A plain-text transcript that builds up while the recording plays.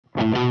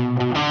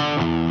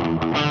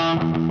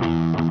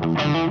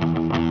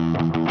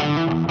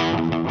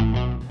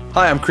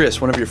Hi, I'm Chris,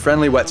 one of your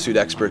friendly wetsuit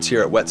experts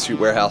here at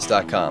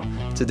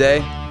WetsuitWearhouse.com. Today,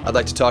 I'd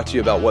like to talk to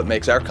you about what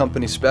makes our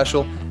company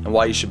special and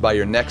why you should buy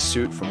your next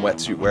suit from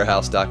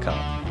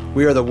WetsuitWearhouse.com.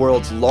 We are the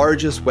world's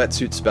largest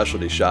wetsuit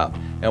specialty shop,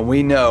 and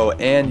we know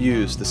and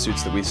use the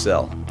suits that we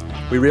sell.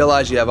 We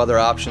realize you have other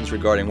options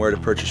regarding where to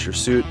purchase your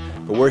suit,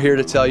 but we're here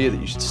to tell you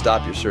that you should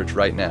stop your search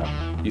right now.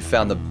 You've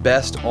found the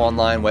best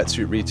online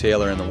wetsuit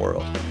retailer in the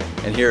world,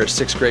 and here are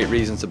 6 great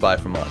reasons to buy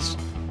from us.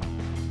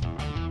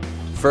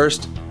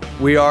 First,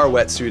 we are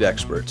wetsuit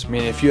experts,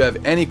 meaning if you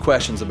have any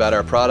questions about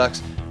our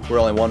products, we're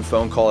only one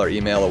phone call or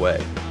email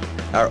away.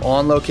 Our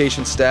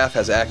on-location staff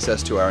has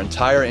access to our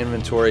entire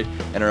inventory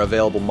and are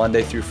available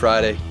Monday through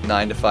Friday,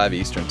 9 to 5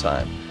 Eastern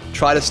Time.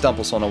 Try to stump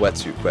us on a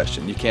wetsuit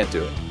question. You can't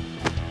do it.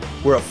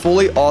 We're a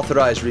fully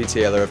authorized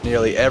retailer of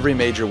nearly every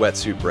major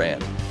wetsuit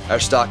brand. Our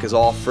stock is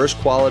all first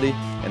quality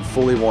and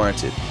fully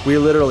warranted. We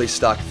literally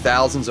stock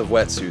thousands of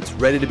wetsuits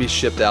ready to be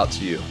shipped out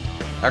to you.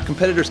 Our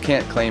competitors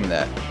can't claim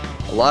that.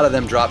 A lot of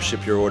them drop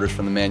ship your orders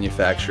from the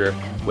manufacturer,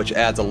 which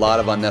adds a lot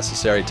of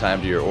unnecessary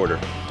time to your order,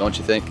 don't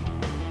you think?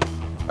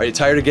 Are you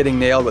tired of getting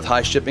nailed with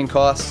high shipping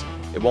costs?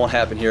 It won't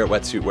happen here at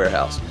Wetsuit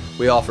Wearhouse.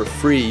 We offer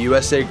free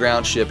USA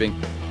ground shipping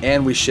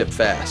and we ship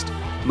fast.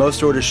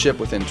 Most orders ship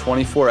within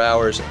 24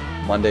 hours,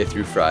 Monday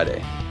through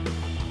Friday.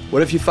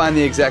 What if you find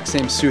the exact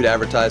same suit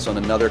advertised on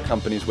another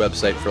company's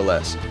website for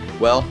less?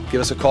 Well, give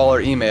us a call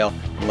or email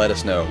and let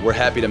us know. We're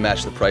happy to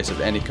match the price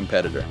of any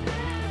competitor.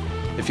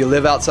 If you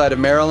live outside of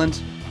Maryland,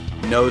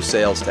 no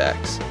sales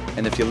tax.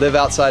 And if you live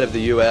outside of the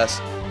US,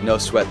 no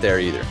sweat there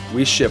either.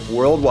 We ship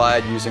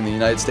worldwide using the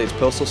United States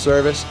Postal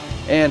Service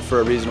and for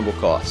a reasonable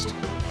cost.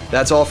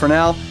 That's all for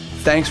now.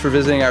 Thanks for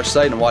visiting our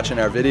site and watching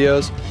our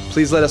videos.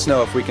 Please let us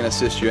know if we can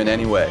assist you in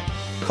any way.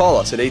 Call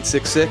us at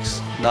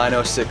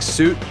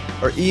 866-906-SUIT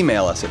or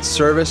email us at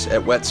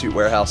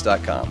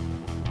service@wetsuitwearhouse.com.